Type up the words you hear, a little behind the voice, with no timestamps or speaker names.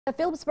The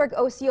Philipsburg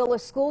Osceola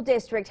School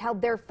District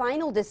held their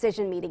final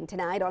decision meeting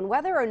tonight on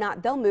whether or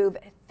not they'll move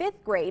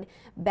 5th grade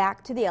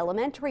back to the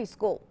elementary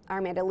school. Our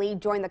Amanda Lee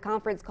joined the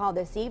conference call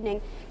this evening.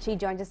 She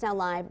joins us now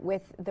live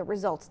with the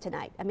results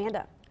tonight.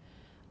 Amanda,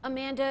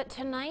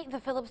 tonight the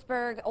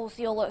Philipsburg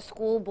Osceola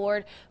School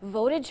Board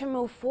voted to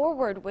move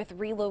forward with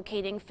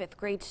relocating 5th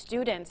grade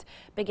students.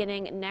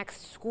 Beginning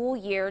next school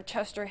year,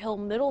 Chester Hill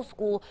Middle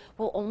School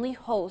will only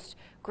host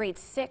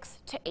grades 6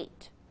 to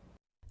 8.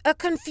 A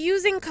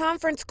confusing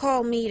conference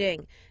call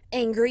meeting,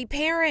 angry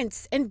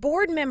parents and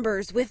board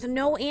members with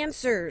no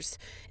answers.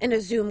 In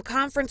a Zoom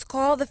conference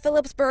call, the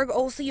Philipsburg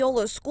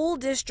Osceola School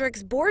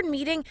District's board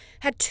meeting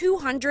had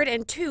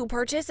 202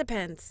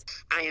 participants.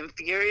 I am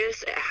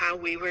furious at how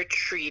we were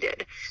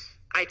treated.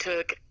 I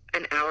took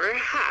an hour and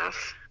a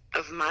half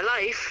of my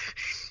life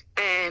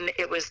and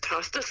it was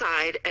tossed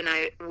aside, and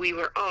we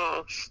were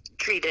all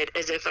treated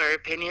as if our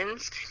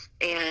opinions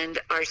and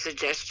our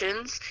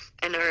suggestions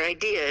and our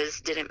ideas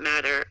didn't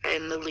matter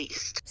in the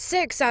least.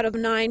 6 out of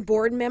 9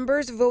 board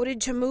members voted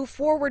to move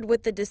forward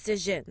with the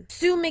decision.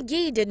 Sue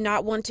McGee did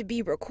not want to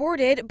be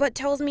recorded, but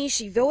tells me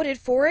she voted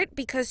for it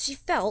because she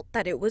felt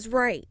that it was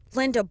right.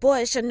 Linda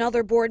Bush,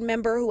 another board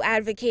member who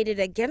advocated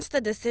against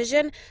the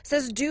decision,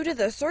 says due to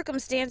the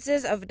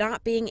circumstances of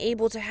not being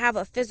able to have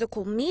a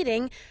physical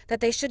meeting,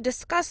 that they should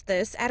discuss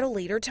this at a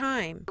later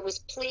time. I was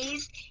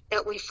pleased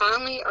that we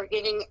finally are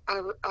getting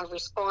a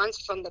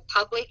response from the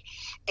public,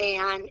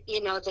 and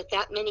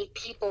that many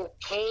people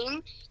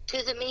came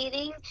to the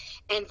meeting,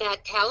 and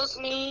that tells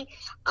me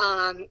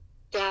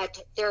that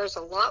there's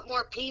a lot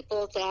more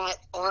people that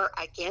are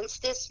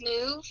against this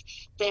move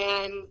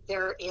than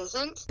there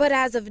isn't. But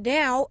as of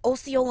now,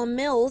 Osceola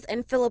Mills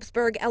and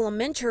Philipsburg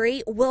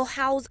Elementary will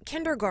house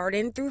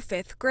kindergarten through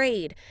 5th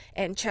grade,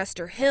 and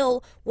Chester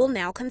Hill will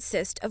now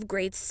consist of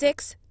grades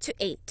 6 to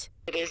 8.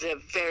 It is a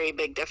very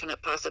big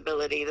definite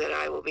possibility that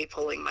I will be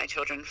pulling my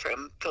children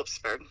from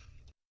Philipsburg.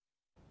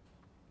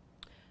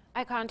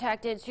 I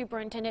contacted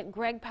Superintendent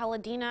Greg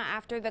Palladina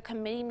after the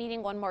committee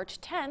meeting on March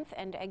 10th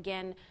and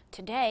again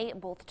today.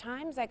 Both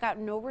times I got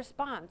no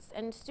response.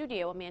 In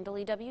studio, Amanda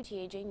Lee,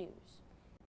 WTAJ News.